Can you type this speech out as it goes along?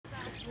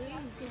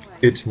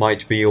It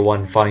might be a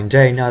one fine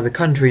day in other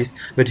countries,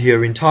 but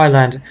here in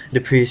Thailand, the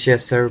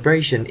precious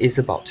celebration is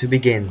about to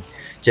begin.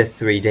 Just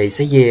 3 days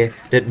a year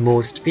that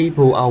most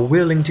people are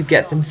willing to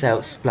get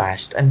themselves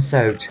splashed and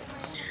soaked.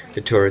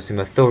 The Tourism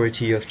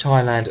Authority of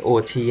Thailand,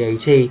 or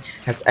TAT,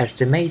 has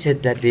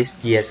estimated that this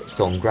year's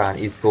Songkran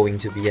is going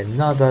to be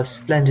another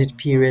splendid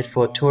period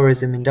for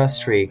tourism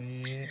industry.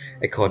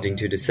 According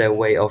to the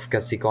survey of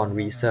Kasikorn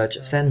Research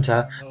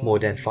Center, more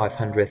than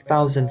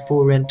 500,000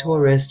 foreign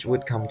tourists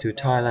would come to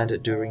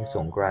Thailand during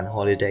Songkran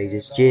holiday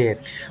this year,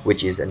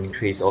 which is an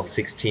increase of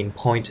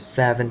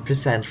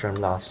 16.7% from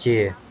last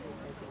year.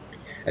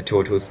 A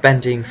total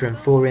spending from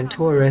foreign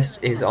tourists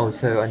is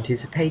also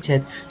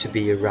anticipated to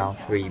be around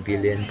 3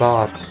 billion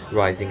baht,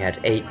 rising at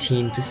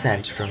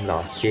 18% from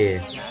last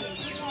year.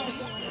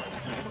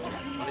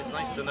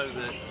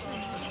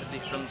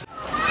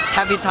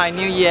 Happy Thai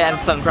New Year and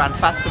Songkran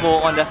Festival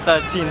on the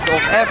 13th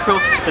of April.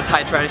 The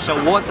Thai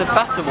Traditional Water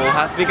Festival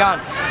has begun.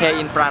 Here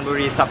in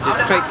Pranbury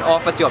sub-district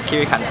of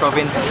Debhavalya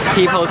province,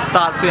 people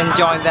start to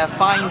enjoy their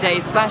fine day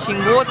splashing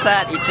water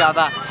at each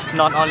other.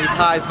 Not only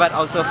Thais but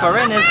also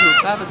foreigners who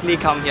purposely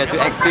come here to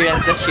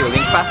experience the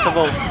chilling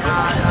festival.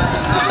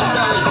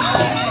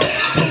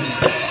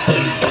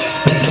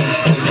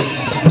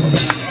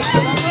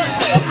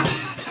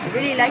 I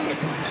really like it.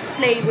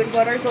 Playing with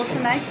water is also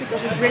nice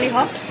because it's really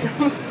hot. So.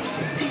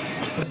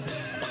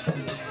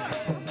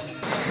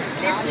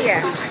 This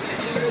year,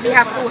 we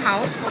have full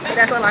house.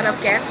 There's a lot of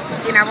guests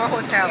in our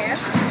hotel.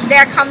 They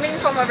are coming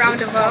from around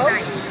the world,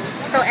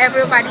 so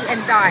everybody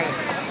enjoy.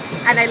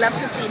 And I love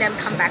to see them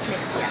come back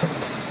next year.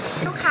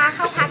 ลูกค้าเ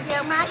ข้าพักเยอ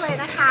ะมากเลย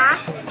นะคะ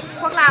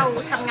พวกเรา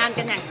ทำงาน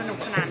กันอย่างสนุก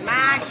สนานม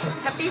าก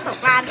Happy สง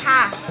กรานต์ค่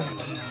ะ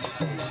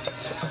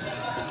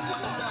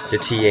The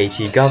TAT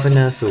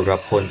Governor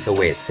Surapon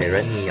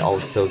Sawet-Serani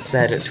also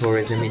said the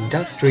tourism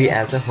industry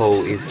as a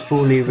whole is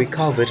fully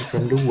recovered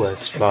from the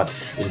worst flood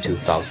in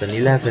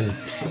 2011,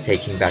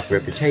 taking back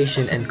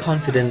reputation and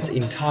confidence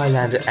in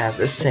Thailand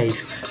as a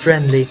safe,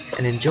 friendly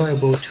and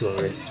enjoyable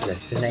tourist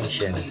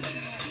destination.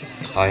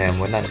 I am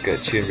Wanant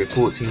Kerdchuen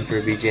reporting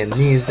for JM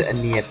News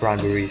near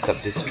Pranbury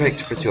Sub-District,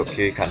 Prachuap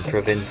Khiri Khan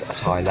Province,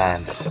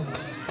 Thailand.